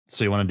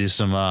So you want to do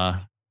some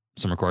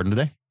recording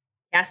today?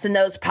 Casting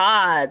those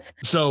pods.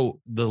 So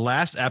the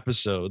last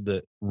episode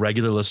that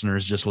regular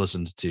listeners just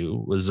listened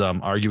to was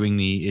arguing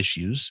the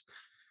issues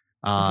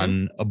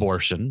on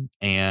abortion.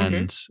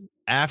 And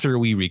after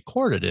we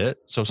recorded it,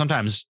 so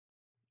sometimes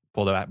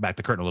pull back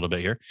the curtain a little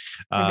bit here.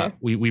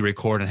 We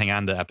record and hang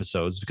on to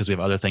episodes because we have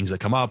other things that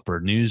come up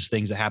or news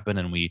things that happen,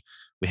 and we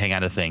hang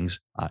on to things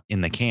in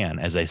the can,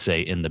 as they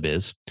say in the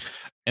biz.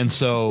 And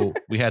so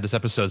we had this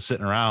episode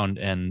sitting around,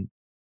 and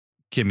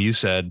Kim, you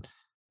said,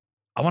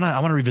 I want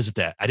to revisit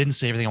that. I didn't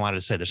say everything I wanted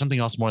to say. There's something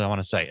else more that I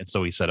want to say. And so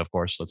we said, of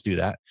course, let's do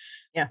that.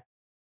 Yeah.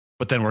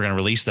 But then we're going to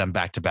release them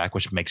back to back,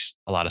 which makes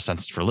a lot of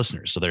sense for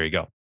listeners. So there you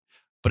go.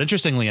 But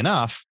interestingly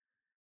enough,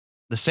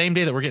 the same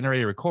day that we're getting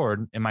ready to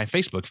record, in my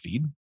Facebook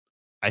feed,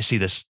 I see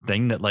this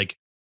thing that like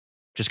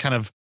just kind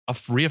of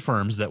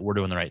reaffirms that we're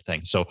doing the right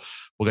thing. So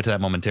we'll get to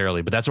that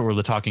momentarily, but that's what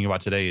we're talking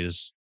about today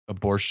is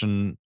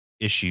abortion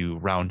issue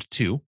round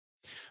 2.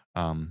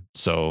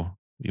 So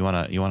you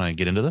want to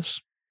get into this?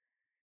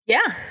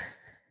 Yeah.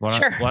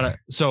 Sure.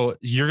 So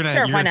you're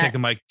gonna take the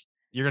mic.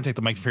 You're gonna take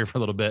the mic here for a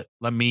little bit.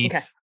 Let me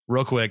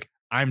real quick.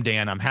 I'm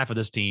Dan. I'm half of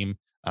this team.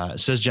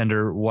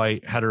 Cisgender,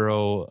 white,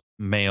 hetero,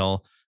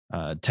 male.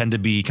 Tend to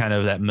be kind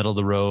of that middle of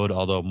the road,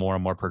 although more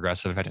and more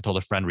progressive. In fact, I told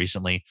a friend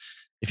recently,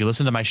 if you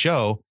listen to my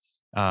show,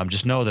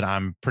 just know that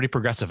I'm pretty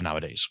progressive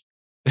nowadays.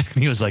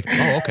 He was like,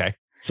 "Oh, okay."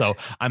 So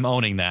I'm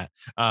owning that.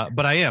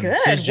 But I am good.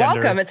 Cisgender.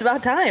 Welcome. It's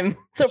about time.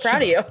 So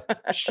proud of you.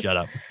 Shut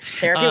up.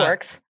 Therapy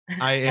works.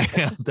 I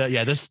am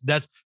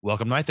that's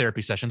welcome to my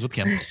therapy sessions with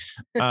Kim.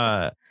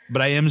 But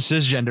I am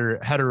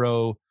cisgender,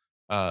 hetero,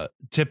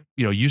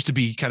 used to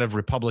be kind of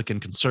Republican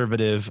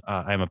conservative.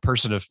 I'm a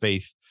person of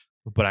faith,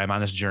 but I'm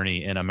on this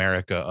journey in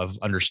America of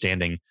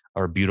understanding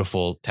our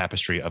beautiful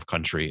tapestry of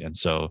country. And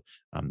so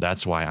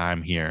that's why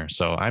I'm here.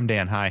 So I'm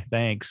Dan. Hi.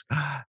 Thanks.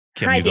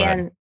 Kim, hi,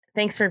 Dan.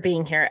 Thanks for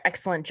being here.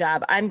 Excellent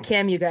job. I'm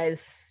Kim, you guys.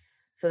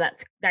 So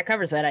that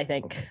covers it, I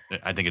think.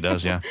 I think it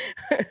does, yeah.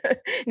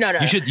 No.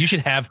 You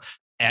should have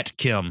at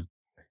Kim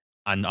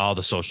on all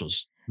the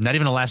socials. Not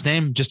even a last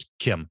name, just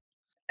Kim.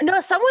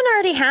 No, someone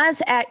already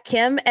has at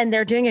Kim, and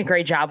they're doing a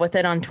great job with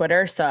it on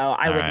Twitter. So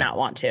I would not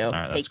want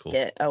to take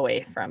it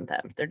away from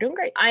them. They're doing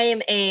great. I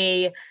am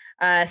a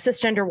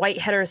cisgender, white,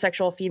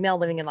 heterosexual female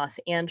living in Los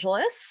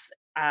Angeles.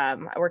 I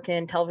work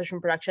in television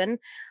production.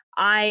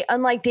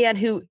 Unlike Dan,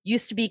 who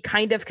used to be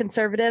kind of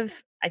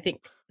conservative, I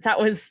think that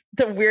was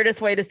the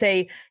weirdest way to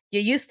say you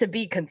used to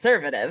be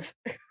conservative.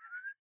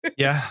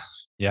 Yeah.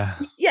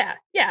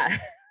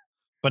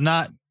 But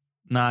not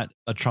a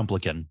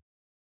Trumplican.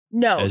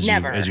 No,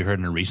 never. As you heard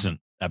in a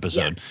recent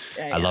episode. Yes,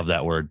 I love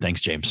that word.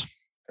 Thanks, James.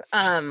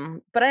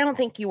 But I don't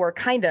think you were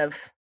kind of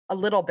a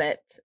little bit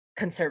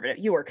conservative.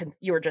 You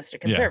were just a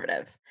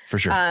conservative. Yeah, for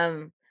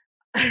sure.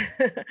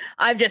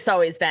 I've just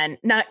always been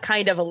not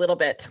kind of a little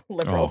bit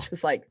liberal,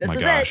 just like this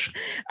is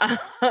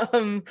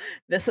it.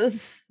 This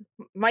is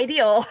my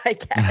deal, I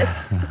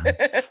guess.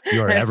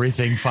 You are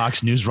everything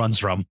Fox News runs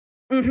from.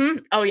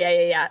 Oh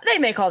yeah. They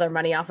make all their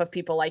money off of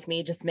people like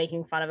me just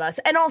making fun of us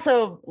and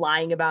also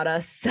lying about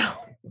us. So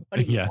what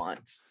do you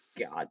want?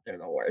 God, they're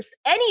the worst.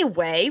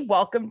 Anyway,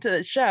 welcome to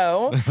the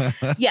show.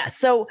 Yeah.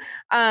 So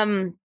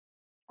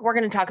we're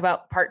going to talk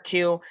about part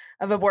 2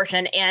 of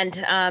abortion.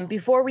 And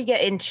before we get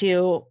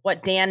into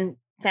what Dan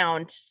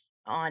found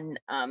on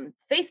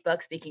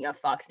Facebook, speaking of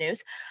Fox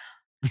News,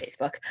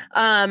 Facebook,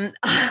 I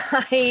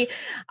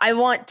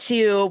want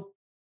to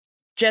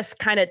just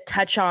kind of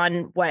touch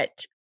on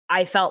what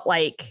I felt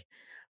like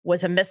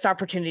was a missed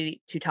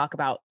opportunity to talk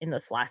about in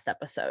this last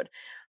episode.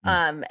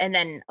 And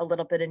then a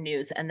little bit of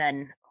news. And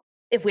then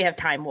if we have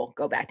time, we'll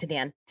go back to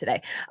Dan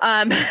today,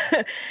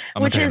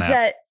 which is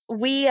that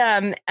we,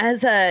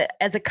 as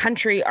a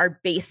country, are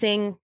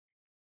basing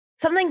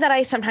something that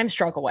I sometimes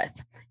struggle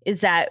with is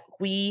that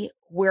we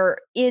were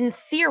in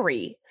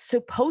theory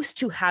supposed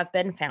to have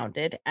been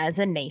founded as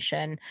a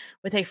nation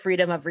with a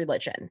freedom of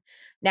religion.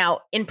 Now,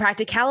 in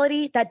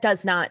practicality, that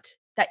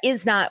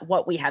is not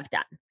what we have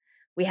done.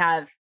 We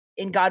have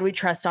in God we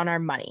trust on our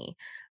money.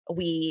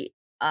 We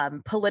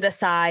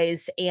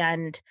politicize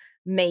and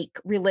make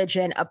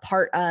religion a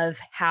part of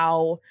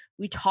how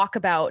we talk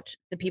about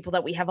the people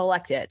that we have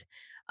elected.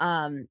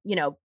 President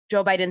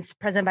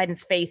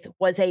Biden's faith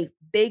was a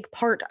big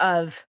part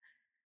of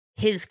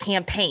his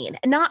campaign,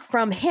 not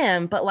from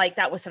him, but like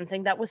that was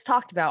something that was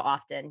talked about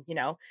often.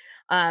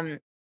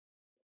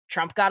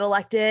 Trump got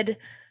elected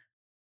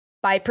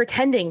by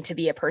pretending to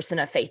be a person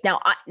of faith. Now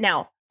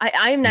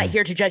I am not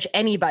here to judge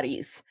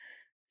anybody's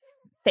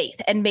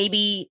faith and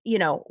maybe,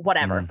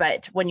 whatever,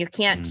 but when you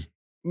can't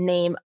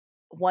name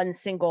one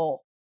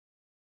single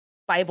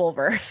Bible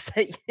verse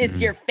that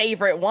is your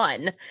favorite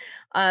one,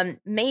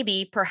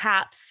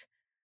 perhaps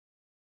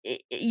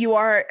you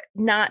are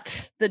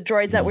not the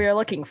droids that we are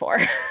looking for.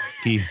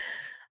 He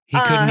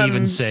couldn't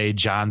even say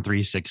John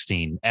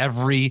 3:16.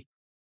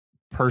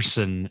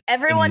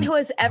 Everyone who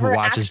has ever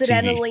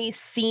accidentally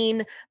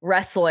seen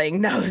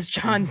wrestling knows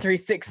John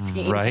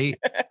 3:16. Right.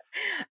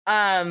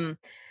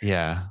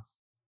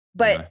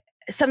 But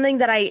something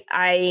that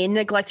I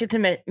neglected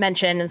to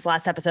mention in this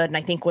last episode, and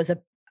I think was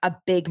a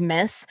big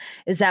miss,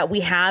 is that we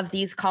have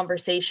these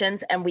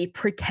conversations and we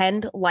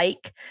pretend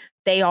like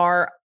they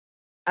are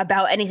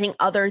about anything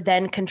other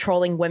than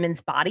controlling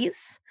women's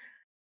bodies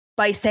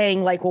by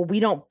saying like, well, we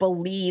don't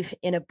believe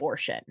in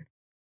abortion.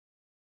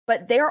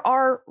 But there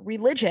are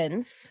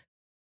religions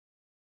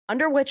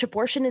under which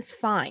abortion is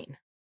fine.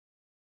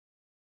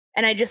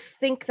 And I just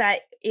think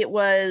that it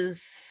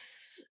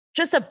was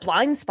just a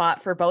blind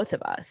spot for both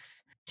of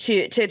us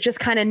to just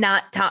kind of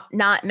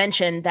not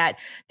mention that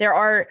there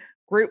are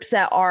groups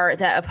that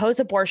oppose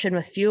abortion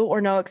with few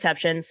or no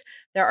exceptions.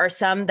 There are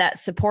some that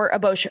support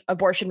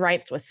abortion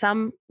rights with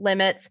some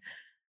limits.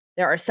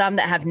 There are some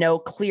that have no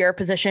clear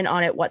position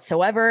on it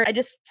whatsoever. I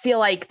just feel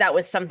like that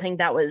was something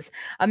that was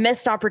a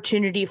missed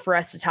opportunity for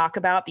us to talk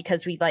about,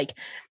 because we, like,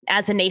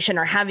 as a nation,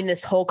 are having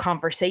this whole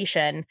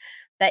conversation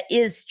that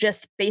is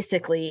just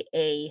basically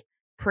a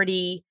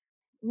pretty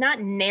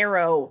not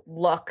narrow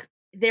look.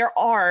 There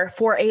are,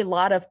 for a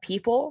lot of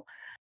people,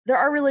 there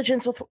are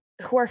religions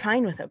who are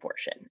fine with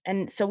abortion.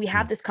 And so we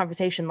have this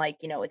conversation like,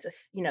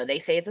 they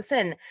say it's a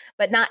sin,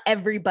 but not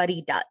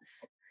everybody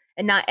does.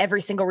 And not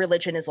every single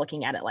religion is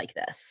looking at it like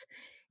this.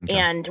 Okay.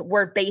 And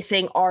we're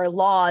basing our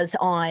laws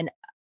on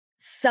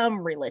some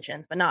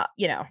religions, but not,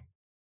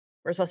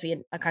 we're supposed to be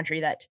in a country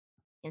that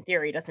in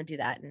theory doesn't do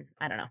that. And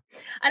I don't know.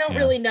 I don't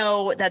really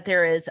know that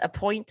there is a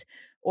point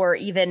or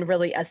even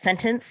really a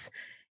sentence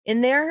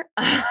in there.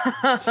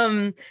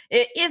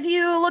 If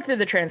you look through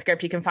the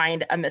transcript, you can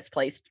find a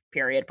misplaced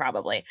period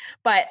probably.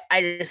 But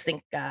I just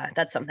think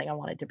that's something I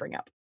wanted to bring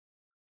up.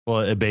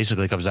 Well, it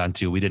basically comes down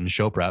to, we didn't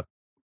show prep.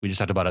 We just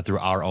talked about it through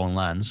our own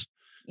lens.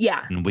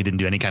 Yeah. And we didn't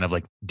do any kind of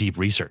like deep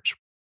research,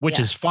 which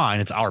is fine.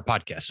 It's our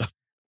podcast.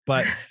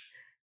 But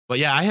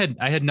yeah,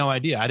 I had no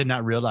idea. I did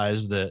not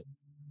realize that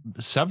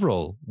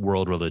several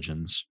world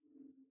religions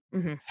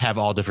have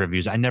all different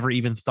views. I never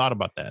even thought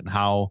about that, and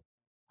how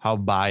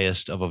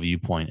biased of a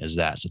viewpoint is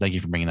that. So thank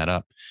you for bringing that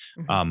up.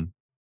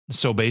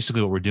 So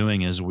basically what we're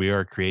doing is we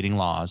are creating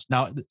laws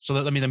now. So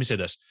let me say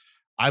this.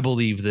 I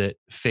believe that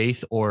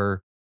faith,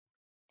 or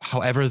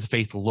however the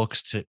faith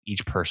looks to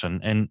each person,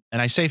 and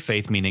I say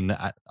faith meaning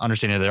that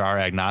understanding that there are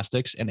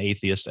agnostics and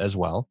atheists as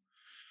well,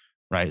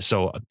 right?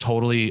 So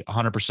totally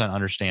 100%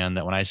 understand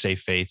that when I say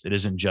faith, it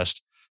isn't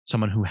just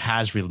someone who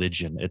has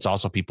religion. It's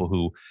also people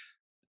who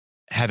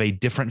have a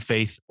different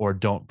faith or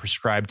don't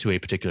prescribe to a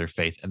particular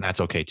faith, and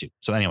that's okay too.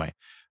 So anyway,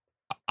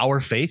 our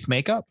faith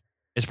makeup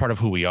is part of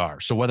who we are.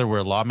 So whether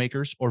we're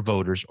lawmakers or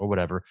voters or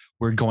whatever,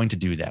 we're going to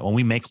do that. When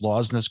we make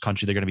laws in this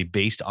country, they're going to be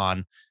based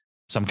on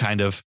some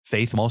kind of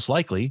faith, most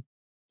likely,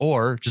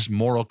 or just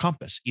moral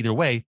compass. Either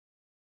way.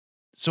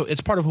 So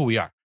it's part of who we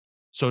are.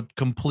 So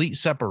complete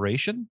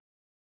separation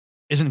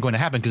isn't going to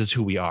happen because it's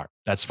who we are.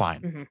 That's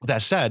fine. With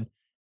that said,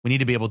 we need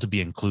to be able to be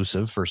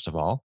inclusive, first of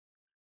all.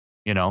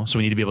 So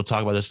we need to be able to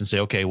talk about this and say,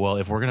 okay, well,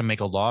 if we're going to make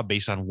a law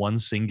based on one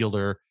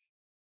singular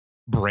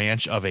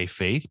branch of a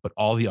faith, but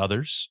all the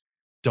others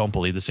don't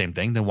believe the same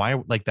thing, then why?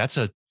 Like, that's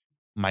a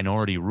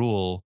minority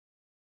rule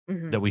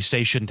that we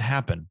say shouldn't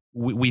happen.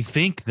 We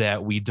think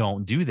that we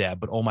don't do that,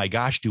 but oh my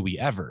gosh, do we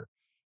ever?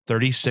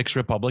 36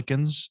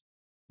 Republicans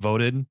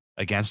voted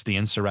against the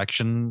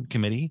insurrection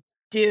committee.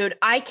 Dude,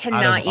 I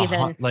cannot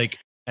even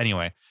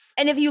anyway.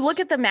 And if you look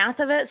at the math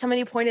of it,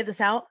 somebody pointed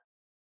this out,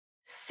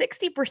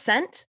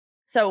 60%.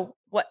 So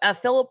what a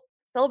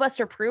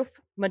filibuster proof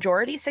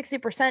majority,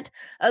 60%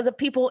 of the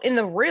people in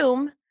the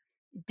room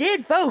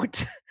did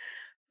vote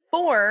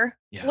for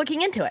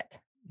looking into it.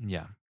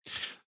 Yeah.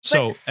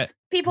 So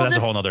people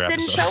just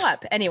didn't show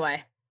up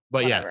anyway.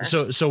 But whatever.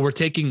 So we're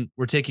taking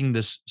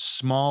this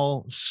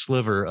small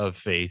sliver of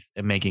faith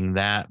and making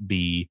that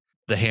be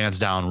the hands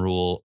down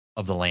rule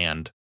of the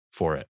land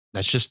for it.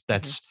 That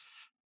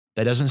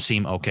doesn't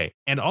seem okay.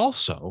 And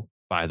also,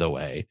 by the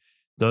way,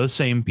 those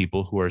same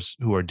people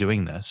who are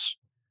doing this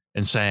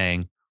and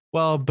saying,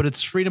 well, but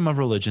it's freedom of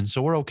religion,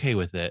 so we're okay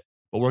with it,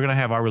 but we're going to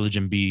have our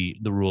religion be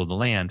the rule of the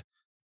land.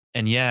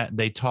 And yet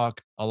they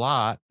talk a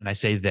lot, and I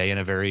say they in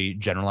a very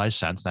generalized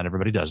sense, not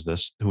everybody does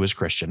this, who is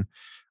Christian,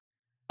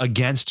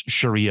 against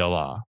Sharia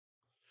law.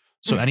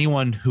 So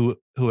anyone who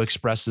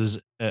expresses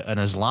an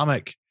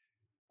Islamic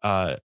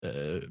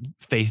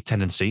faith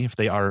tendency, if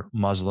they are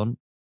Muslim,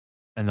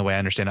 and the way I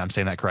understand it, I'm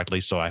saying that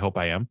correctly, so I hope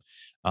I am.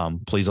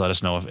 Please let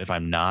us know if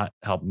I'm not.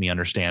 Help me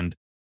understand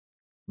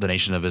the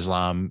Nation of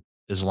Islam,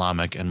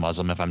 Islamic and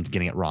Muslim, if I'm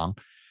getting it wrong.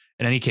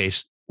 In any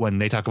case, when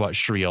they talk about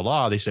Sharia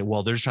law, they say,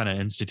 well, they're just trying to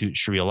institute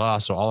Sharia law,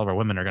 so all of our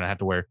women are going to have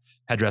to wear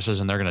headdresses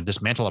and they're going to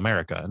dismantle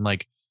America. And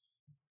like,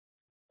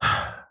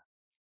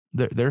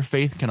 their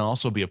faith can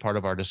also be a part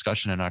of our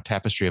discussion and our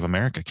tapestry of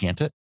America,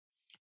 can't it?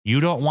 You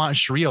don't want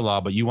Sharia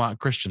law, but you want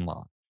Christian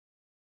law.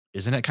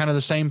 Isn't it kind of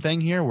the same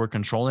thing here? We're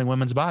controlling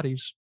women's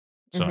bodies.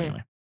 So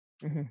anyway,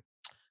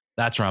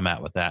 that's where I'm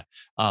at with that.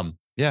 I'm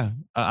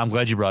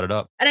glad you brought it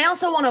up. And I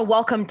also want to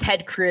welcome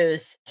Ted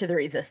Cruz to the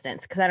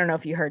resistance, because I don't know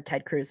if you heard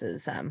Ted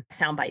Cruz's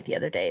soundbite the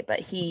other day, but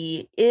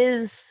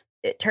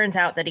it turns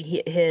out that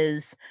he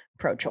is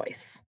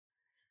pro-choice,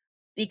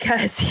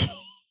 because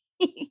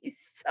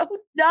He's so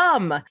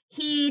dumb.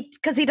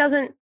 Because he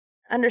doesn't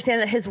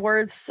understand that his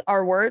words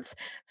are words.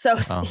 So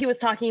he was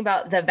talking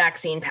about the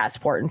vaccine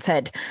passport and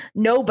said,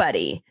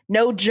 nobody,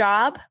 no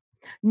job,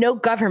 no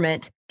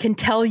government can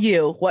tell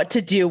you what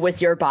to do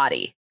with your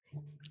body.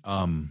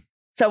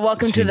 So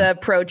welcome to the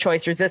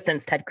pro-choice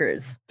resistance, Ted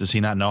Cruz. Does he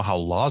not know how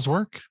laws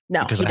work?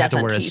 No, because I have to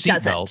wear a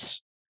seatbelt.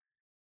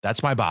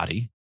 That's my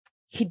body.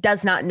 He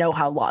does not know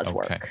how laws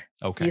work.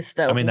 Okay. He's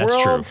the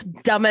world's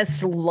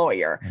dumbest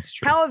lawyer. That's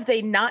true. How have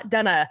they not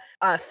done a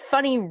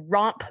funny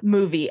romp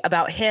movie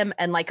about him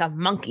and like a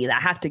monkey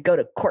that have to go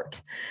to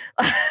court?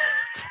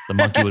 The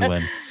monkey would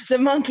win. The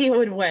monkey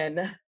would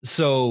win.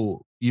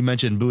 So you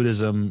mentioned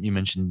Buddhism, you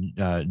mentioned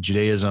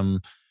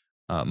Judaism,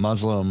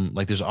 Muslim,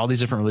 like there's all these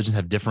different religions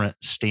have different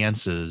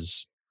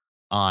stances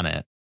on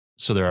it.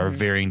 So there are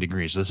varying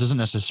degrees. So this isn't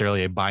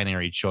necessarily a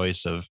binary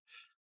choice of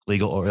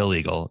legal or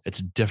illegal. It's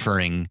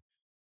differing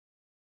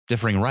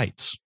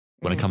rights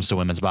when it comes to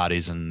women's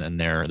bodies and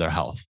their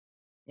health.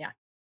 Yeah.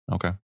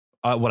 Okay.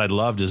 What I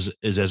loved is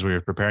as we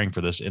were preparing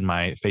for this in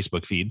my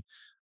Facebook feed,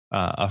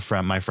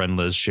 my friend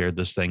Liz shared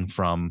this thing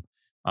from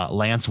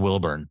Lance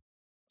Wilburn.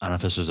 I don't know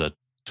if this was a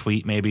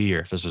tweet maybe, or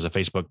if this was a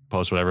Facebook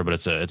post, whatever, but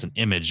it's an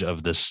image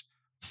of this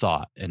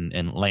thought.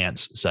 And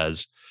Lance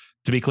says,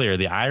 to be clear,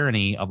 the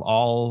irony of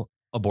all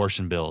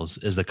abortion bills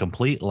is the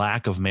complete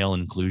lack of male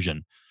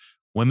inclusion.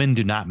 Women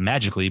do not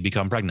magically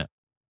become pregnant.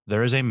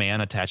 There is a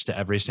man attached to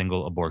every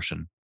single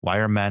abortion. Why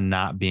are men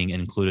not being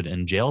included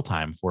in jail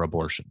time for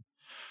abortion?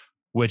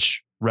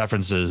 Which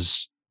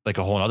references like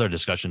a whole other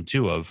discussion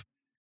too of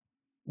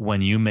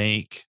when you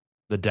make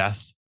the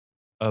death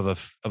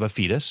of a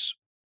fetus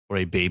or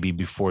a baby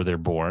before they're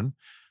born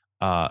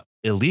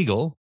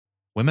illegal,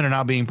 women are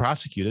now being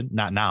prosecuted.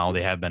 Not now,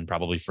 they have been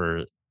probably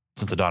since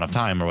the dawn of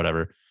time or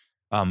whatever,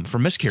 for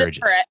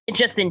miscarriages.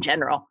 Just in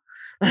general.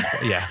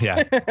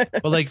 Yeah.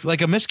 But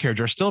like a miscarriage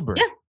or stillbirth,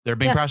 they're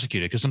being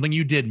prosecuted because something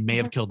you did may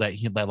have killed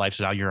that life.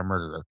 So now you're a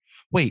murderer.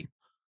 Wait,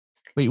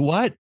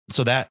 what?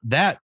 So that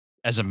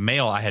as a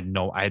male, I had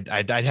no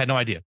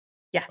idea.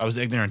 Yeah. I was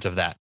ignorant of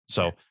that.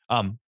 So,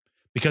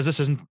 because this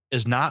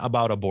is not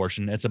about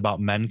abortion, it's about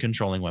men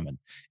controlling women.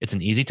 It's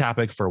an easy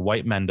topic for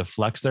white men to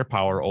flex their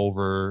power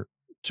over,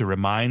 to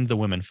remind the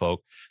women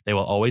folk they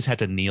will always have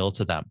to kneel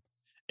to them.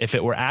 If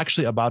it were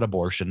actually about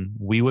abortion,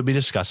 we would be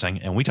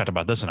discussing, and we talked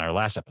about this in our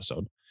last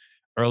episode,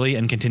 early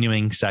and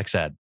continuing sex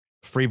ed,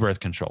 free birth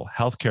control,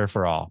 healthcare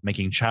for all,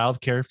 making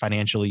childcare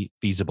financially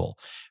feasible,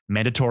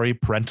 mandatory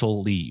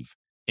parental leave,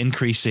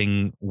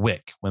 increasing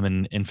WIC,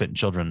 women, infant,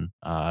 children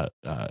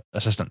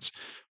assistance,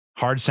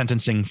 hard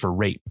sentencing for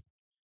rape,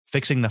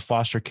 fixing the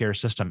foster care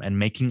system, and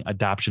making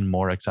adoption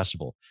more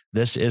accessible.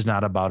 This is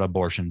not about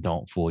abortion.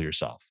 Don't fool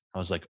yourself. I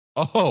was like,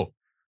 oh,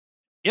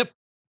 yep.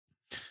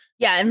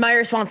 Yeah. And my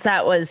response to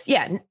that was,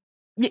 yeah.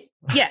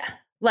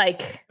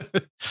 Like,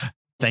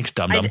 thanks,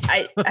 dum-dum.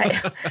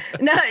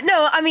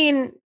 No, I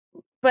mean,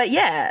 but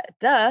yeah,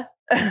 duh.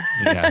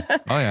 Yeah.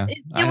 Oh yeah.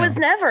 It was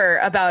never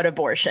about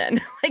abortion.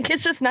 Like,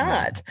 it's just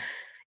not.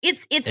 Yeah.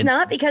 It's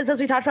not, because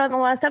as we talked about in the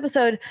last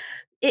episode,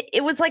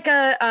 it was like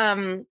a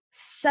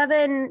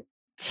 7-2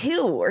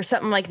 or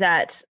something like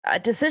that, a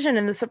decision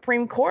in the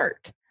Supreme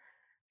Court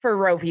for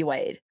Roe v.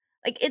 Wade.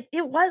 Like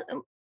it was,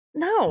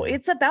 no,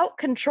 it's about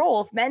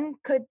control. If men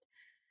could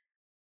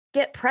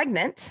get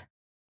pregnant,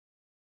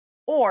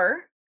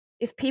 or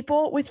if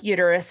people with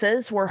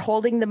uteruses were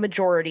holding the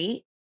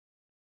majority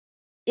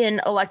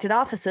in elected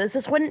offices,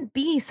 this wouldn't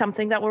be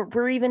something that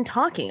we're even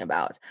talking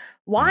about.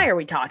 Why are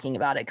we talking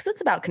about it? Because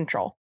it's about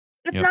control.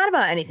 It's not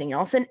about anything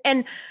else.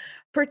 And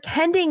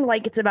pretending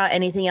like it's about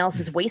anything else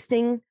is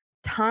wasting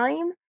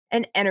time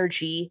and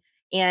energy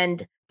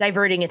and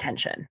diverting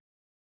attention.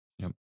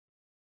 Yep.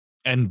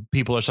 And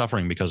people are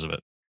suffering because of it.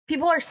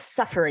 People are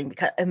suffering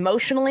because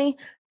emotionally,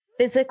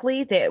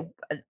 physically,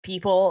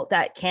 people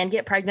that can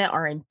get pregnant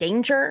are in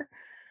danger.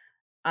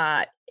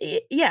 And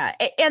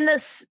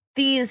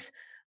these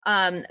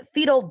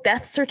fetal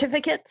death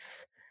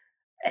certificates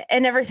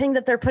and everything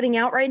that they're putting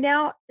out right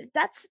now,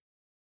 that's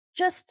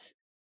just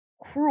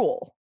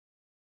cruel.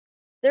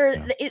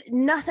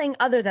 Nothing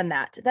other than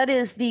that. That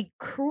is the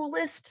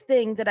cruelest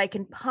thing that I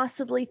can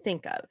possibly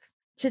think of,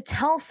 to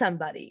tell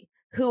somebody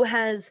who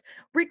has,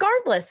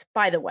 regardless,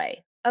 by the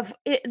way, of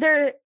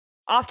it,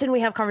 often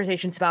we have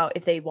conversations about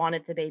if they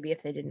wanted the baby,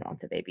 if they didn't want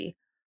the baby,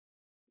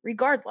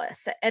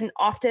 regardless. And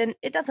often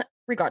it doesn't,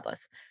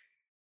 regardless.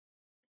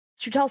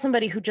 To tell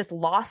somebody who just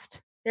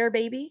lost their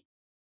baby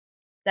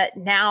that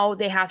now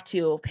they have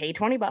to pay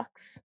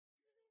 $20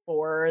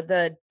 for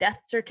the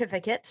death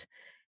certificate,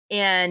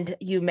 and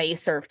you may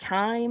serve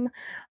time.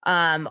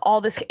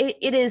 All this,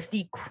 it is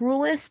the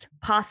cruelest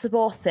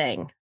possible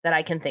thing that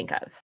I can think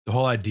of. The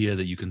whole idea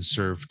that you can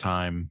serve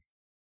time.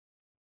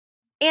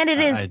 And it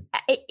is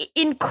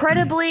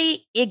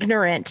incredibly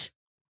ignorant,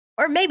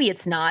 or maybe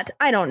it's not.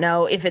 I don't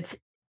know if it's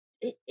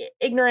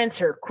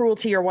ignorance or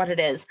cruelty or what it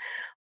is,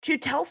 to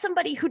tell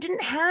somebody who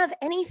didn't have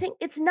anything.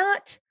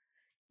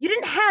 You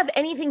didn't have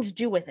anything to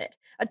do with it.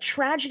 A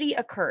tragedy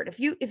occurred.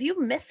 If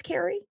you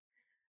miscarry,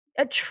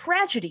 a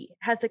tragedy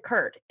has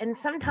occurred. And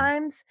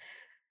sometimes,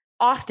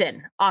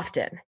 often,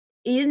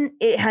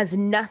 it has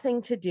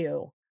nothing to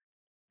do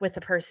with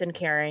the person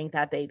carrying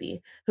that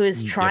baby who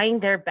is trying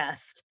their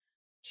best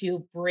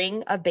to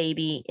bring a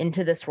baby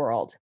into this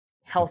world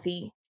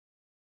healthy.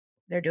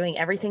 They're doing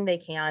everything they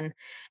can.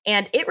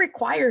 And it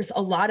requires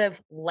a lot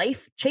of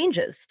life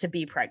changes to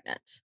be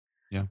pregnant.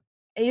 Yeah.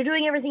 And you're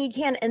doing everything you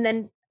can. And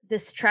then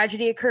this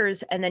tragedy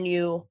occurs, and then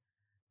you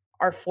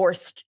are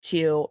forced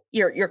to,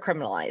 you're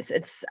criminalized.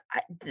 It's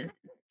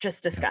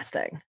just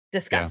disgusting.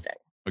 Disgusting.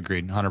 Yeah.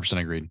 Agreed. 100%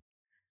 agreed.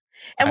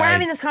 And we're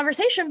having this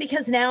conversation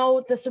because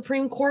now the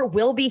Supreme Court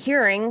will be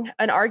hearing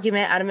an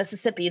argument out of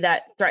Mississippi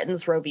that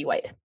threatens Roe v.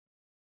 Wade.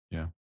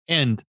 Yeah.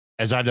 And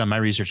as I've done my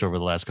research over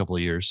the last couple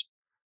of years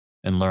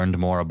and learned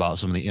more about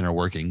some of the inner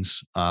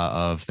workings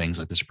of things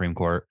like the Supreme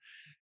Court,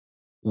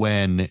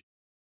 when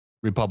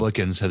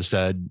Republicans have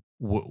said,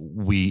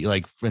 we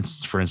like, for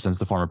instance,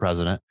 the former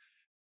president,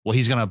 well,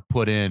 he's going to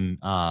put in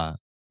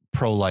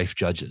pro-life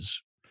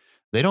judges.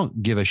 They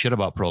don't give a shit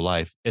about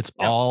pro-life. It's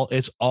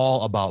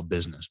all about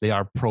business. They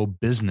are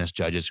pro-business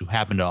judges who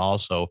happen to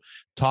also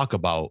talk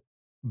about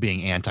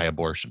being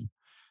anti-abortion.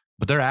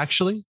 But they're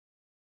actually,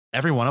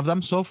 every one of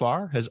them so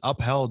far has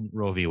upheld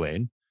Roe v.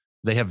 Wade.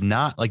 They have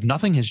not, like,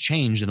 nothing has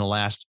changed in the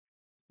last,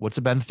 what's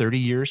it been, 30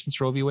 years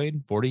since Roe v.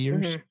 Wade? 40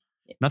 years?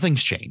 Mm-hmm.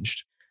 Nothing's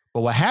changed.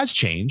 But what has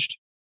changed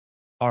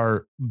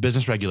are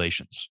business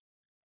regulations.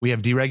 We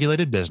have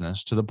deregulated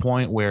business to the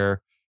point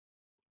where,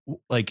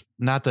 like,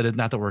 not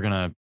that we're going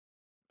to,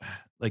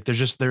 like,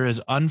 there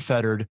is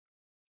unfettered,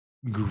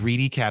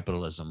 greedy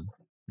capitalism,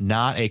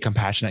 not a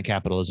compassionate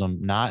capitalism,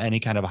 not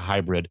any kind of a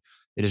hybrid.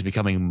 It is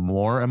becoming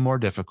more and more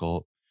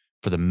difficult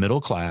for the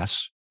middle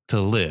class to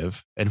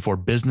live and for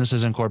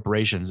businesses and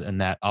corporations in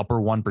that upper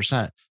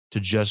 1% to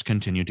just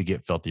continue to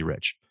get filthy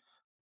rich.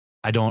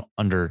 I don't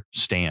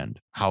understand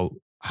how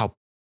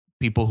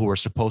people who are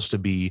supposed to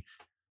be,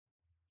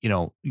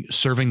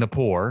 serving the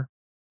poor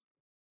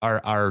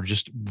are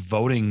just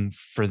voting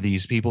for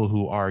these people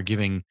who are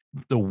giving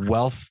the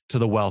wealth to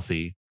the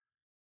wealthy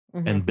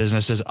and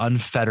businesses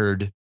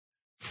unfettered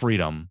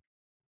freedom,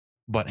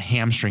 but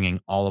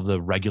hamstringing all of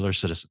the regular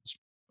citizens,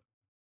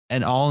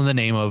 and all in the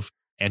name of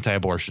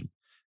anti-abortion.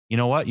 You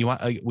know what?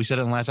 We said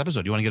it in the last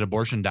episode. You want to get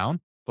abortion down?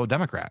 Vote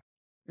Democrat.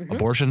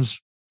 Abortions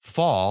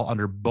fall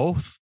under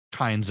both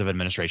kinds of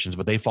administrations,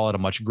 but they fall at a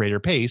much greater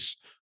pace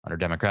under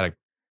Democratic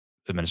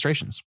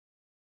administrations.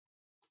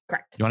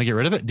 Correct. You want to get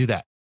rid of it? Do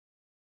that.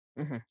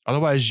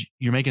 Otherwise,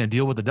 you're making a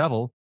deal with the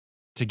devil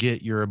to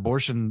get your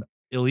abortion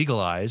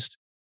illegalized.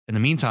 In the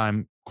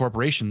meantime,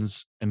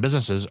 corporations and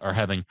businesses are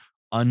having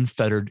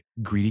unfettered,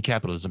 greedy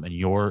capitalism, and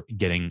you're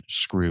getting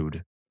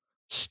screwed.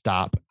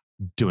 Stop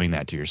doing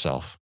that to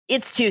yourself.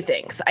 It's two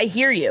things. I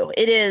hear you.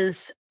 It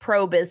is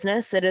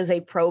pro-business. It is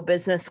a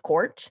pro-business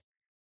court.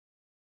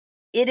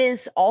 It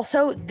is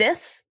also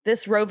this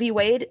Roe v.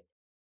 Wade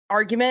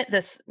argument,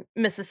 this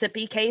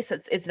Mississippi case.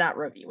 It's not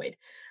Roe v. Wade.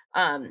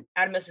 Out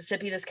of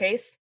Mississippi, this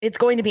case, it's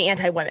going to be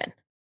anti-women.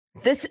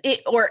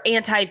 Or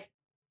anti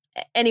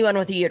anyone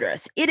with a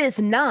uterus. It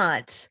is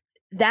not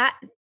that.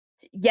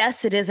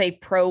 Yes, it is a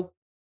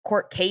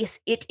pro-court case.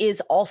 It is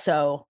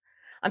also,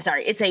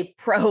 it's a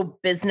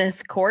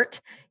pro-business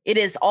court. It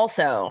is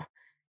also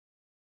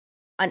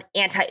an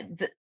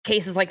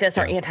cases like this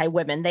are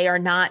anti-women. They are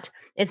not,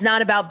 it's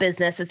not about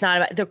business. It's not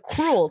about, the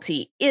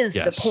cruelty is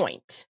the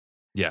point.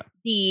 Yeah.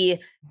 The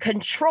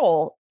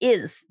control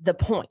is the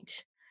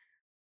point.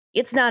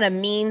 It's not a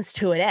means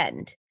to an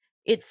end.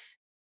 It's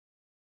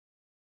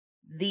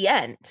the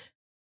end.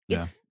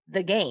 It's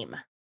the game.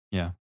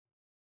 Yeah.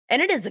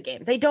 And it is a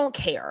game. They don't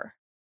care.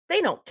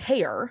 They don't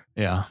care.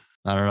 Yeah.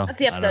 I don't know. That's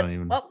the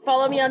episode. Well,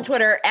 follow me on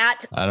Twitter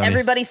at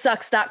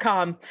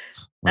everybodysucks.com.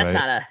 That's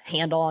not a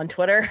handle on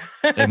Twitter.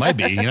 It might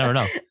be. You never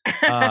know.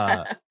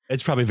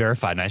 It's probably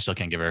verified, and I still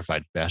can't get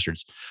verified,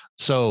 bastards.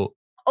 So.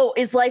 Oh,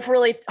 is life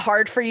really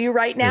hard for you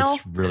right now?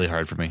 It's really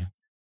hard for me.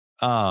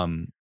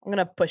 I'm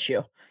gonna push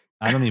you.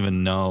 I don't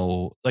even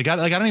know. I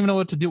don't even know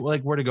what to do.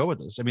 Like, where to go with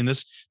this. I mean,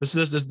 this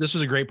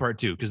was a great part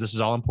too, because this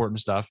is all important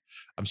stuff.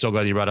 I'm so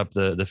glad you brought up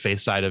the faith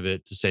side of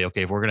it to say,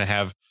 okay, if we're gonna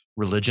have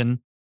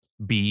religion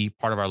be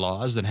part of our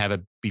laws, then have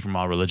it be from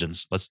all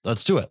religions.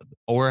 Let's do it,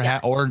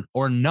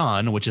 or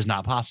none, which is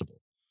not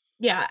possible.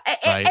 Yeah,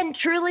 right? And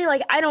truly,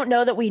 like, I don't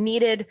know that we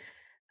needed.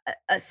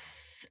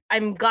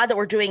 I'm glad that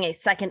we're doing a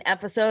second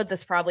episode.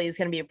 This probably is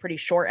going to be a pretty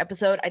short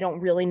episode. I don't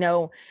really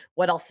know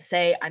what else to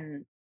say.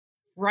 I'm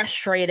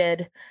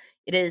frustrated.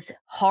 It is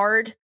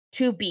hard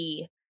to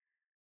be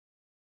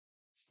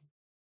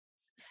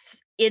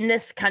in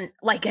this I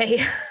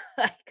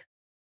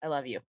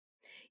love you.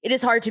 It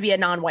is hard to be a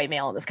non-white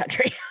male in this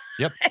country.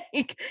 Yep.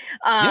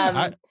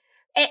 And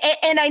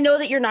I know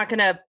that you're not going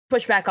to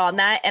push back on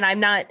that. And I'm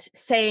not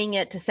saying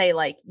it to say,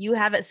 like, you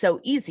have it so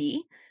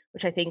easy,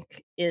 which I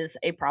think is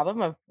a problem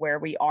of where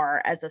we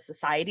are as a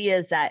society,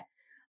 is that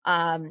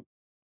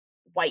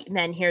white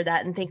men hear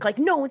that and think, like,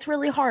 no, it's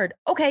really hard.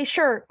 Okay,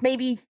 sure.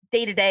 Maybe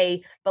day to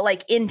day, but,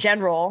 like, in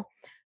general,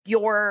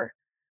 your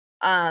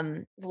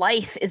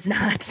life is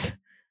not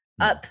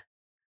up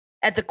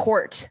at the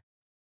court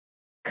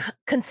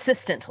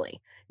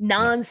consistently,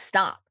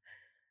 nonstop.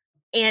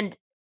 And,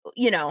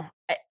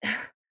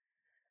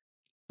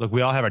 look,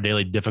 we all have our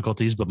daily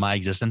difficulties, but my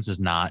existence is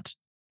not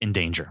in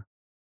danger.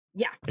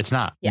 Yeah. It's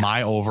not. Yeah.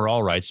 My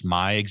overall rights,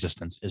 my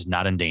existence is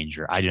not in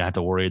danger. I don't have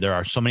to worry. There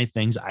are so many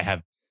things I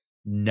have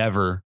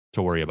never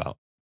to worry about.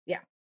 Yeah.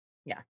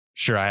 Yeah.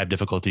 Sure, I have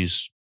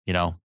difficulties,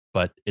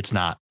 but it's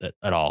not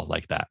at all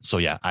like that. So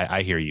yeah,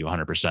 I hear you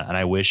 100%. And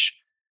I wish,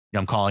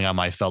 I'm calling on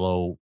my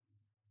fellow,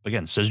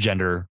 again,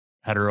 cisgender,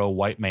 hetero,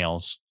 white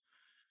males.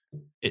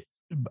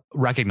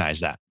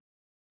 Recognize that.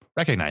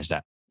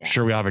 Yeah.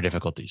 Sure, we all have our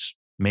difficulties.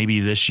 Maybe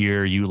this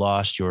year you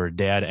lost your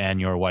dad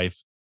and your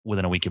wife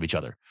within a week of each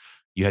other.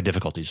 You had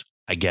difficulties.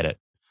 I get it.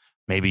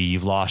 Maybe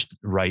you've lost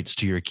rights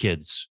to your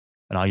kids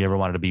and all you ever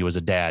wanted to be was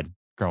a dad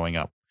growing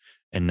up.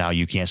 And now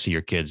you can't see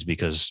your kids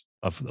because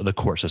of the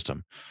court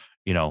system.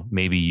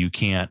 Maybe you're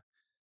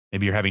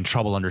having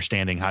trouble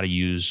understanding how to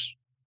use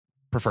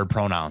preferred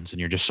pronouns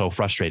and you're just so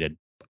frustrated.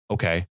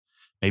 Okay.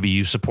 Maybe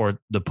you support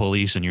the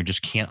police and you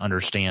just can't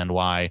understand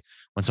why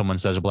when someone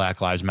says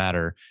Black Lives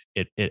Matter,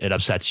 it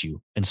upsets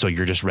you. And so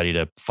you're just ready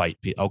to fight.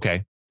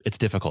 Okay. It's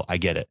difficult. I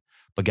get it.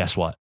 But guess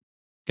what?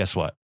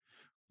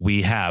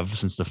 We have,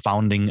 since the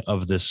founding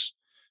of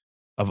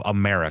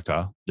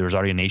America, there's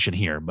already a nation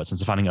here, but since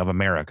the founding of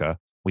America,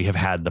 we have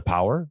had the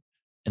power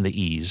and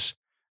the ease.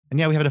 And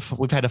yeah, we've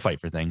had to fight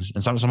for things.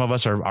 And some of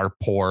us are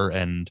poor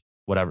and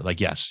whatever. Like,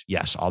 yes,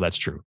 all that's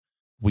true.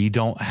 We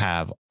don't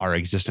have our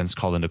existence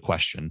called into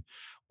question.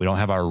 We don't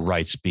have our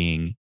rights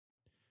being,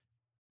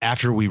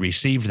 after we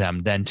received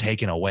them, then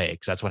taken away,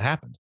 because that's what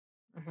happened.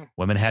 Mm-hmm.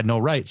 Women had no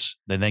rights.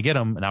 Then they get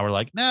them. And now we're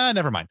like, nah,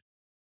 never mind.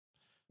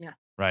 Yeah.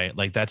 Right.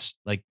 Like that's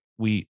like,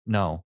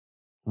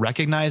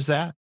 recognize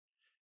that,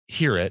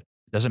 hear it.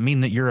 Doesn't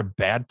mean that you're a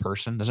bad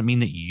person. Doesn't mean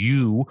that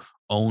you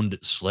owned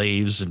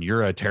slaves and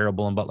you're a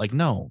terrible, but like,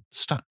 no,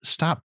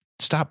 stop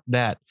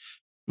that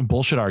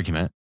bullshit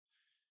argument.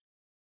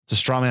 It's a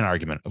straw man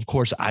argument. Of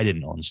course, I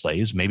didn't own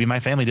slaves. Maybe my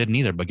family didn't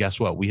either, but guess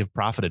what? We have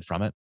profited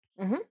from it.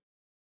 Mm-hmm.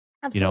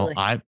 Absolutely.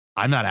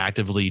 I'm not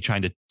actively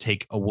trying to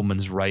take a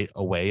woman's right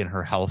away and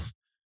her health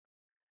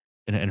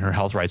and her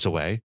health rights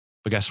away.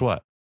 But guess what?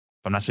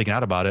 If I'm not speaking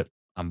out about it,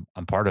 I'm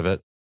part of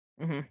it.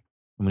 Mm-hmm.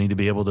 We need to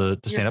be able to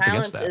stand up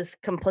against that. Silence is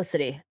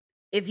complicity.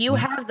 If you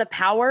have the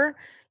power,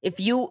 if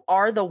you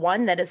are the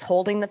one that is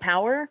holding the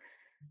power,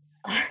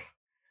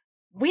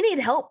 we need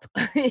help.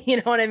 You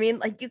know what I mean?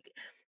 Like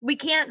we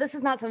can't, this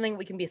is not something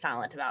we can be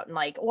silent about. And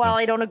like, well,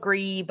 I don't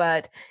agree,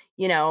 but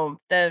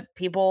the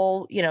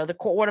people, the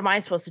court, what am I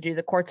supposed to do?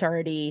 The court's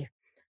already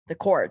the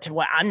court.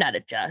 Well, I'm not a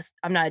judge.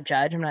 I'm not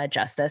a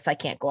justice. I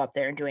can't go up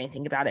there and do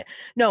anything about it.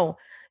 No,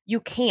 you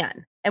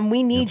can. And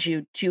we need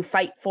you to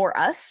fight for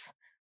us.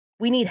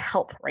 We need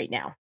help right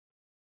now.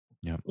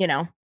 Yeah.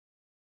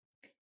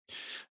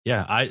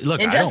 Yeah.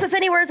 Injustice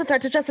anywhere is a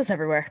threat to justice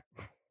everywhere.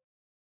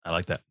 I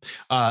like that.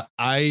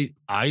 I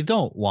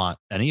don't want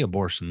any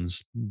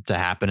abortions to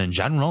happen in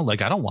general.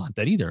 Like, I don't want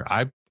that either.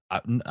 I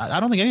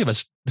don't think any of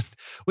us,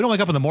 we don't wake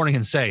up in the morning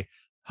and say,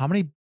 how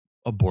many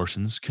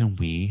abortions can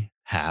we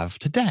have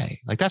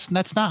today? Like that's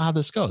not how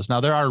this goes. Now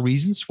there are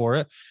reasons for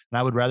it. And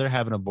I would rather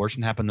have an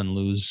abortion happen than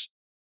lose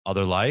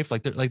other life.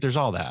 Like there's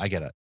all that. I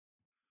get it.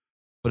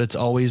 But it's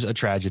always a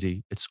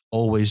tragedy. It's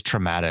always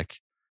traumatic.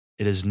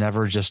 It is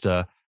never just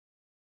you're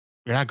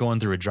not going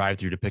through a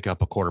drive-through to pick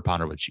up a quarter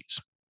pounder with cheese,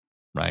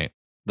 right?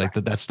 Like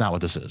that's not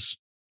what this is.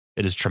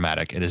 It is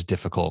traumatic. It is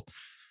difficult.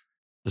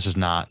 This is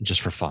not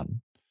just for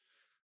fun.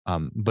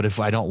 But if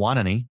I don't want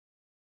any,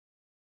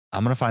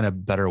 I'm going to find a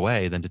better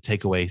way than to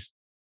take away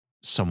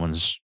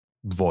someone's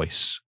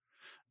voice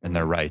and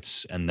their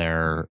rights and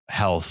their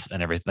health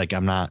and everything. Like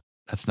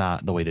that's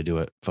not the way to do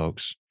it,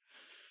 folks.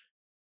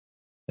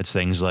 It's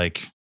things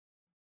like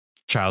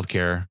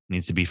childcare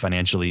needs to be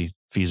financially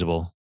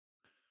feasible,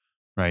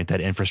 right? That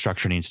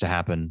infrastructure needs to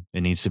happen.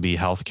 It needs to be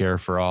healthcare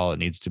for all. It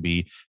needs to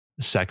be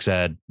sex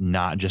ed,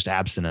 not just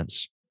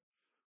abstinence.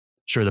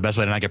 Sure, the best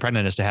way to not get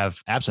pregnant is to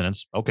have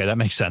abstinence. Okay, that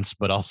makes sense.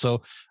 But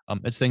also,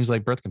 it's things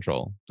like birth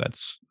control.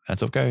 That's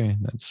okay.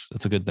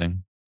 That's a good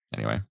thing.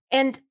 Anyway.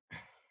 And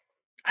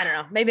I don't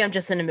know. Maybe I'm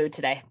just in a mood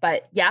today.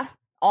 But yeah,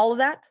 all of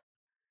that.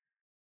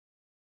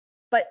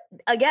 But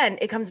again,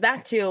 it comes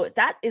back to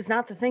that is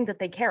not the thing that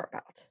they care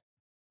about.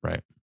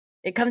 Right.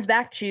 It comes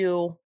back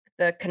to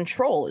the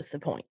control is the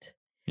point.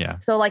 Yeah.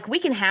 So like we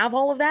can have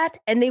all of that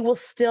and they will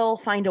still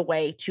find a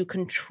way to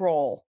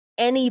control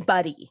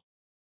anybody,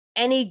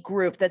 any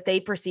group that they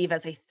perceive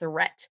as a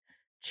threat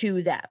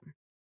to them.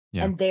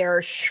 Yeah. And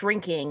their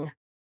shrinking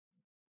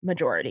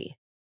majority.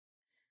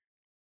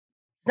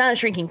 It's not a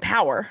shrinking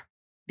power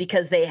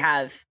because they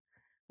have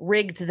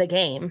rigged the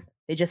game.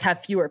 They just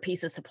have fewer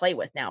pieces to play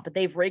with now, but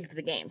they've rigged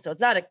the game. So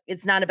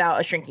it's not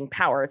about a shrinking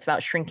power. It's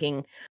about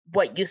shrinking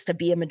what used to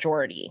be a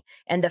majority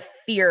and the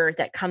fear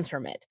that comes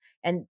from it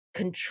and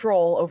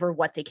control over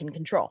what they can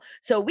control.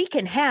 So we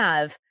can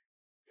have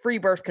free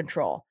birth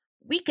control.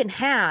 We can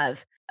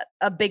have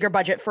a bigger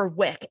budget for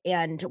WIC,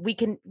 and we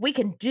can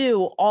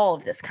do all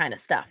of this kind of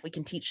stuff. We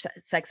can teach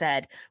sex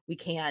ed. We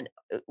can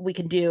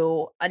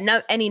do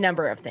any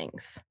number of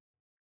things.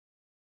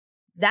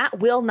 That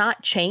will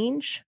not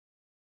change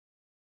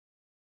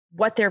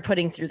what they're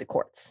putting through the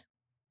courts,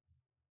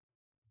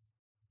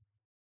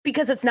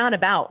 because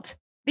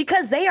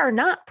they are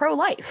not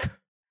pro-life.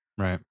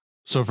 Right.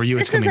 So for you,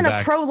 this isn't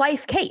a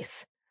pro-life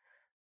case.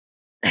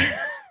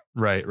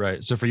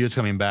 Right. So for you, it's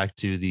coming back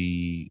to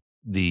the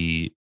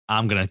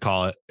I'm going to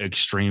call it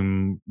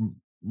extreme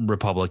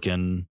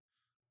Republican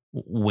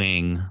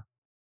wing.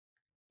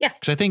 Yeah.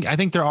 Because I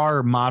think there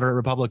are moderate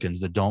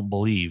Republicans that don't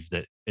believe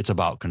that it's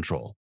about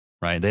control,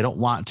 right? They don't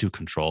want to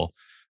control.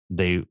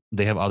 They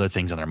have other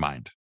things on their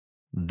mind.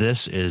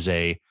 This is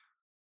a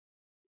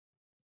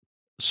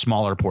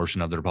smaller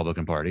portion of the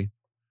Republican Party,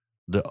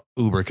 the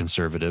uber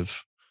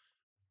conservative,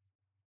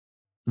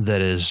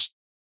 that is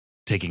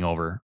taking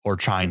over or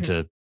trying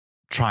to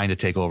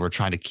take over,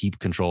 trying to keep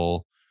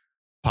control,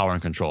 power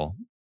and control.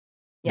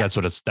 Yeah.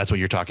 That's what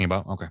you're talking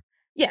about. Okay.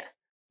 Yeah.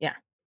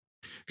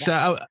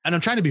 So and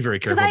I'm trying to be very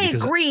careful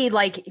because I agree.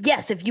 Like,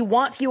 yes, if you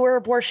want fewer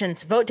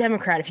abortions, vote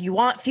Democrat. If you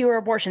want fewer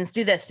abortions,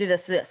 do this.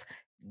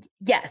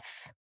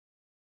 Yes.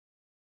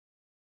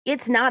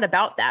 It's not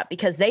about that,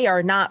 because they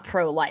are not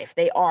pro-life.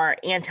 They are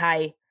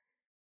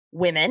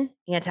anti-women,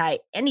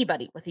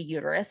 anti-anybody with a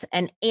uterus,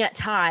 and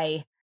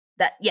anti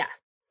that. Yeah.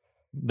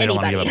 They don't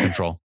want to give up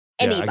control.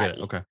 Anybody. Yeah, I get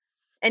it. Okay.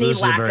 Any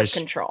lack of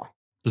control.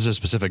 This is a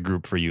specific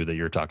group for you that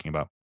you're talking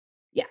about.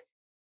 Yeah.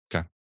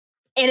 Okay.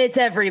 And it's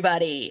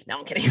everybody. No,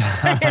 I'm kidding. Kim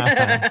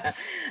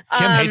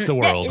hates the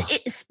world.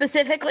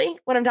 Specifically,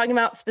 what I'm talking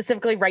about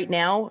specifically right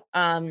now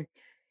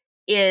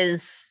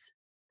is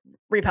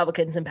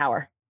Republicans in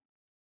power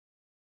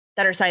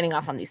that are signing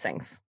off on these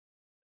things.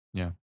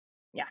 Yeah.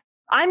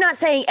 I'm not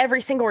saying every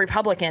single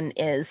Republican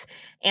is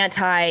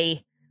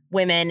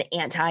anti-women,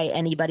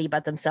 anti-anybody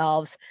but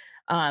themselves,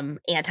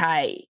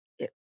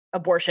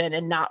 anti-abortion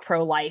and not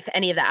pro-life,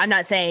 any of that. I'm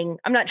not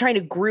trying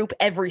to group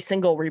every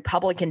single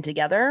Republican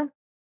together.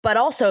 But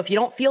also, if you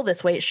don't feel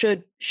this way,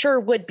 it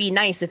would be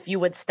nice if you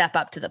would step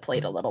up to the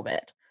plate a little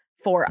bit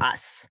for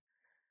us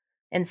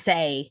and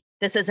say,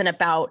 this isn't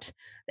about,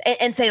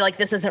 and say, like,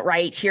 this isn't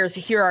right. Here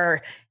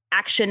are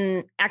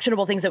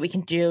actionable things that we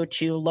can do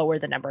to lower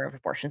the number of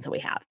abortions that we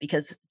have,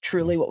 because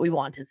truly what we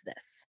want is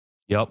this.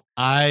 Yep.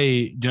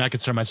 I do not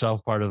consider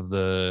myself part of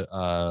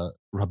the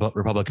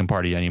Republican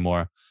Party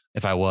anymore.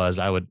 If I was,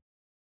 I'm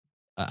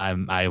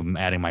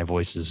adding my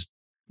voices.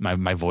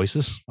 My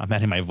voices. I'm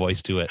adding my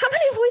voice to it. How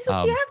many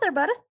voices do you have there,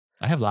 buddy?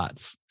 I have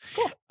lots.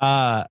 Cool.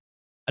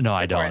 No,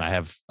 I don't. I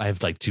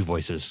have like two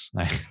voices.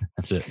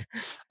 That's it.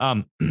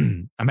 I'm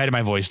adding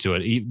my voice to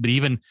it. But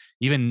even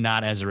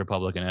not as a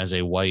Republican, as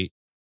a white,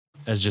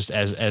 as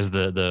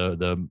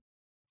the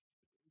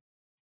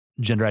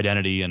gender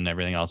identity and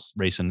everything else,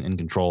 race and in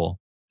control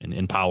and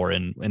in power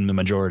and in the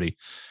majority.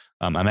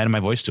 I'm adding my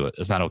voice to it.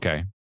 It's not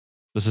okay.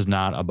 This is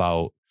not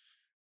about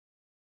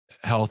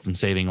health and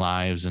saving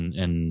lives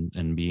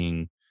and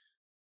being.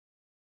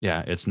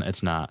 Yeah,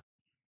 it's not.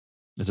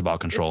 It's about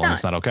control, and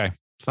it's not okay.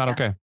 It's not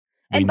okay.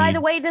 And by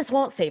the way, this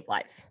won't save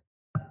lives.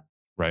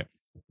 Right.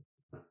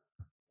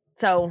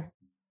 So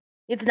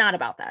it's not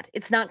about that.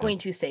 It's not going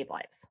to save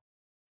lives.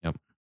 Yep.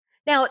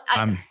 Now,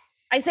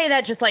 I say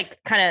that just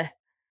like kind of,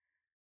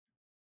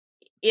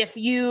 if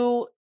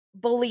you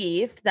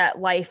believe that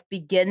life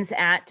begins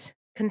at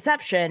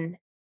conception,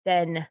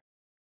 then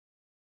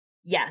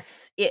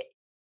yes,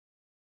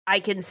 I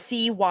can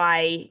see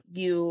why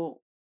you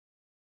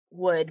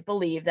would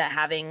believe that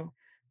having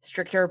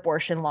stricter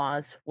abortion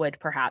laws would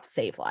perhaps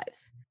save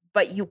lives.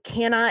 But you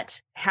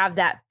cannot have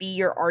that be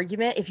your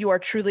argument. If you are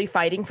truly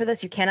fighting for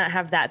this, you cannot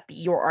have that be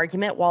your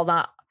argument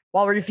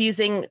while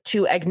refusing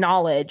to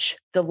acknowledge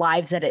the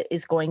lives that it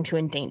is going to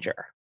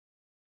endanger.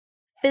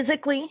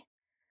 Physically,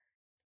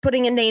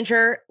 putting in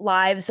danger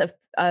lives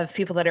of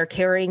people that are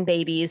carrying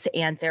babies,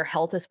 and their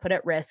health is put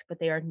at risk, but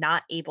they are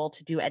not able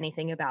to do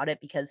anything about it,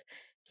 because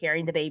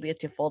carrying the baby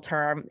to full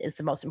term is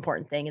the most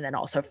important thing. And then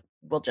also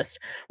once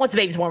the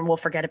baby's born, we'll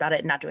forget about it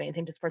and not do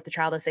anything to support the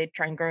child as they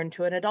try and grow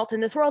into an adult in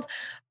this world.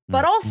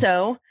 But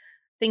also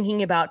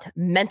thinking about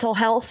mental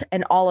health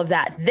and all of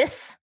that.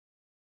 This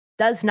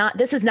is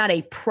not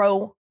a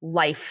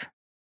pro-life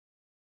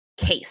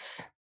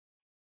case.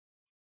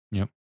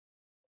 Yep.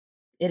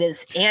 It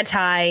is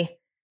anti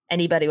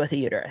anybody with a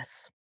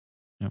uterus.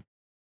 Yep.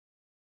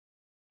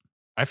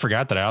 I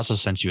forgot that I also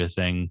sent you a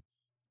thing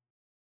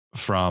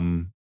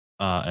from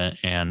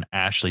and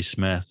Ashley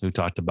Smith, who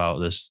talked about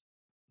this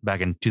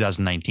back in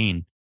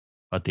 2019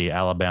 about the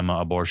Alabama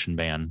abortion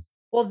ban.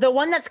 Well, the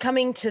one that's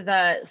coming to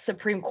the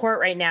Supreme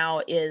Court right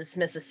now is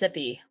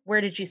Mississippi.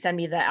 Where did you send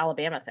me the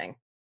Alabama thing?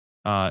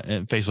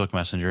 In Facebook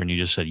Messenger, and you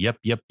just said, yep.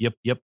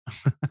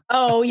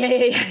 Oh,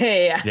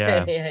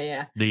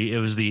 yeah.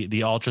 It was the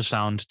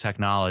ultrasound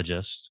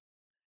technologist.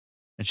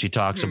 And she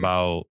talks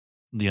about,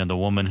 the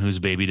woman whose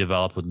baby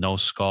developed with no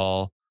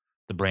skull,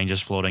 the brain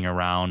just floating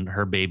around.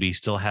 Her baby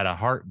still had a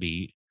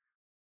heartbeat,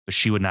 but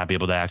she would not be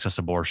able to access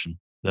abortion.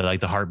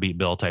 The heartbeat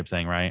bill type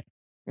thing, right?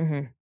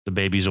 The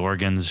baby's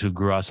organs who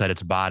grew outside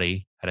its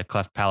body had a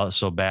cleft palate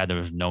so bad there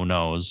was no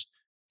nose,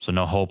 so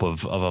no hope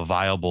of a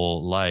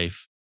viable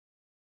life,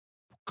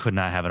 could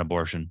not have an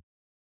abortion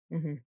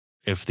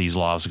if these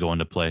laws go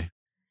into play.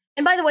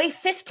 And by the way,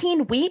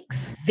 15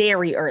 weeks,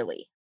 very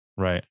early.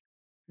 Right.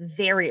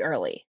 Very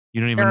early.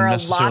 You don't even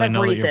necessarily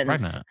know that you're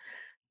pregnant.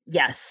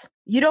 Yes.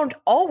 You don't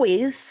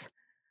always,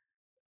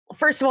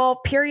 first of all,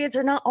 periods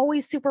are not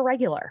always super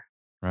regular.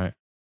 Right.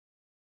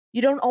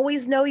 You don't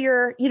always know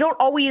you don't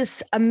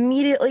always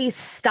immediately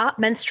stop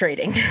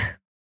menstruating.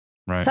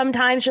 Right.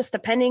 Sometimes, just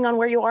depending on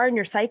where you are in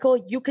your cycle,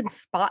 you can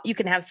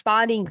have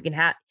spotting,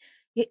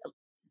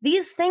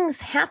 these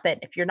things happen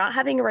if you're not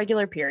having a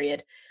regular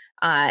period.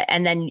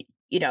 And then,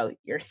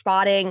 you're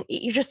spotting,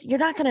 you're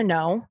not going to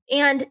know.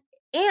 And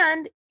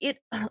it,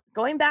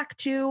 going back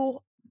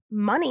to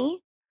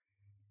money,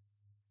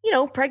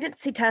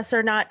 pregnancy tests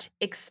are not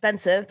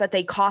expensive, but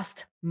they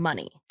cost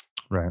money.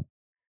 Right.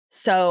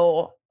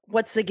 So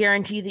what's the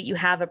guarantee that you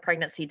have a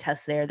pregnancy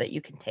test there that you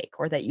can take,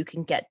 or that you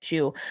can get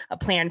to a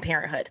Planned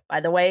Parenthood?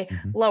 By the way,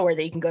 lower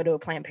that you can go to a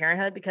Planned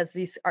Parenthood, because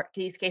these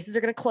cases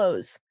are going to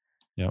close.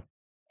 Yep.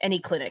 Any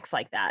clinics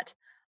like that,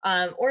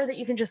 or that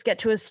you can just get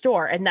to a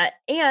store, and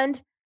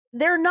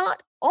they're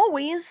not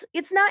always.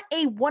 It's not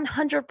a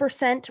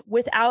 100%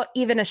 without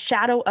even a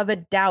shadow of a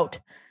doubt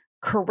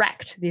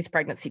correct, these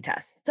pregnancy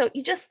tests. So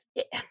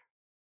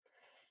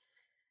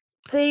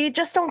they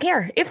just don't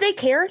care. If they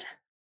cared,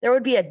 there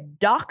would be a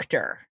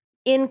doctor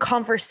in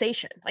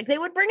conversation. Like, they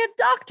would bring a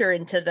doctor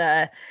into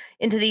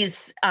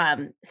these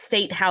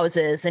state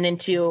houses and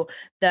into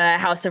the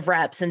House of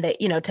Reps, and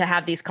to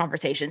have these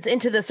conversations.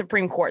 Into the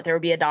Supreme Court, there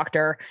would be a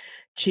doctor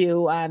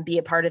to be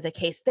a part of the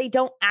case. They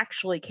don't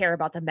actually care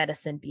about the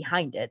medicine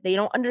behind it. They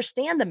don't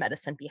understand the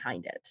medicine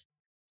behind it.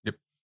 Yep.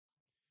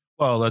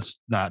 Well, let's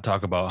not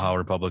talk about how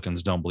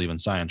Republicans don't believe in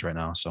science right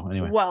now. So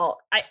anyway.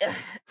 Well,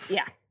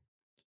 yeah.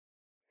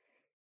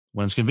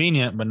 When it's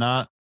convenient, but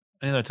not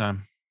any other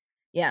time.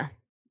 Yeah.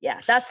 Yeah.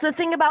 That's the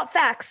thing about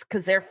facts,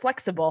 because they're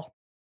flexible.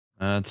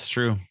 That's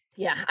true.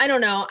 Yeah. I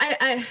don't know.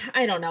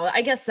 I don't know.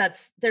 I guess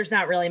there's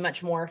not really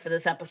much more for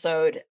this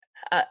episode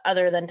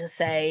other than to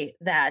say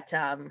that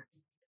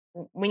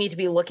we need to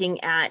be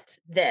looking at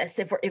this.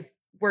 If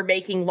we're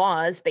making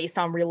laws based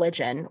on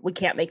religion, we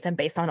can't make them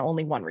based on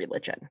only one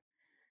religion.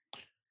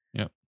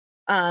 Yep.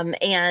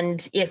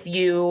 And if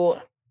you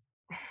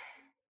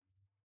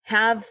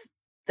have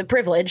the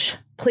privilege,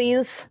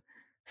 please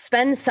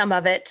spend some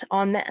of it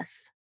on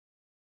this.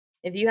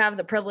 If you have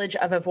the privilege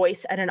of a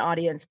voice and an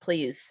audience,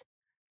 please,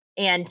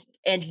 and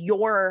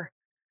your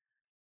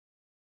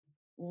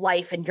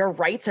life and your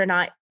rights are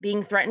not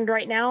being threatened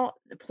right now,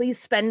 please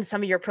spend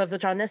some of your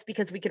privilege on this,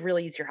 because we could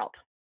really use your help.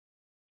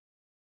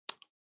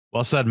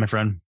 Well said, my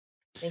friend.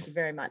 Thank you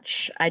very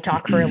much. I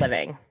talk for a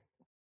living.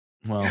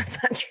 Well, that's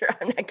not true.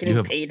 I'm not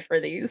getting paid for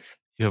these.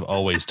 You have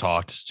always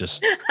talked.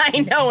 Just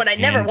I know, and I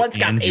never once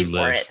got paid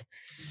for it.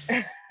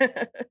 I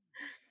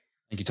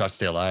think you talk to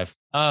stay alive.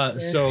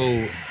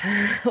 So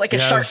like a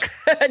shark,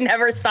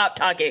 never stop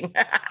talking.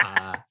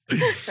 So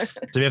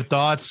if you have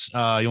thoughts,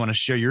 you want to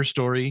share your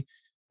story,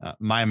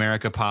 My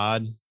America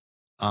Pod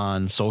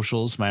on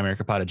socials,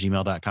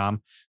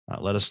 myamericapod@gmail.com.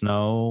 Let us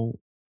know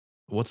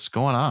what's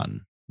going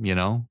on.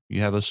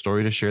 You have a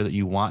story to share that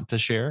you want to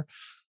share.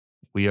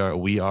 We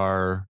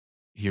are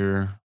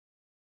here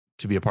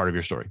to be a part of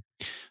your story.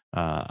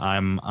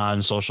 I'm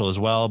on social as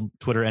well,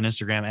 Twitter and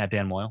Instagram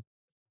 @Dan Moyle.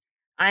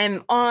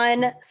 I'm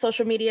on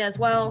social media as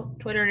well,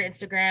 Twitter and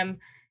Instagram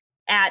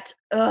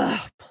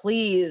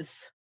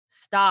please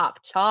stop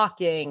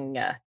talking.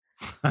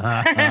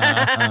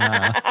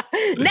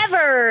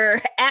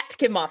 Never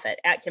 @Kim Moffitt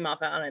on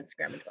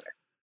Instagram and Twitter.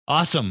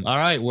 Awesome. All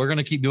right. We're going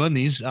to keep doing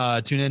these.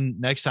 Tune in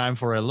next time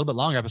for a little bit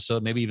longer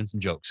episode, maybe even some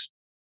jokes.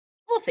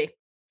 We'll see.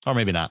 Or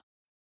maybe not.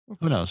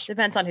 Who knows?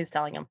 Depends on who's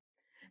telling them.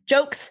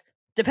 Jokes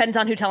depends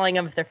on who's telling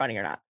them if they're funny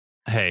or not.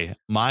 Hey,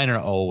 mine are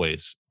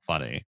always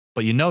funny.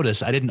 But you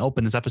notice I didn't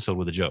open this episode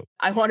with a joke.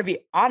 I want to be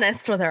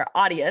honest with our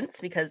audience,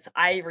 because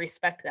I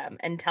respect them,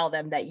 and tell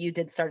them that you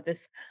did start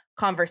this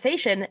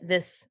conversation,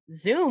 this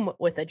Zoom,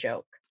 with a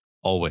joke.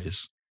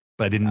 Always.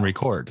 But I didn't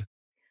record.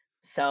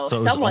 So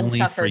someone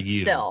suffered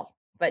still,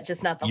 but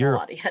just not the whole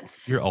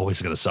audience. You're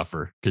always going to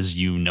suffer because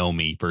you know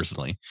me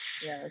personally.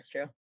 Yeah, that's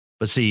true.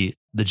 But see,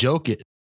 the joke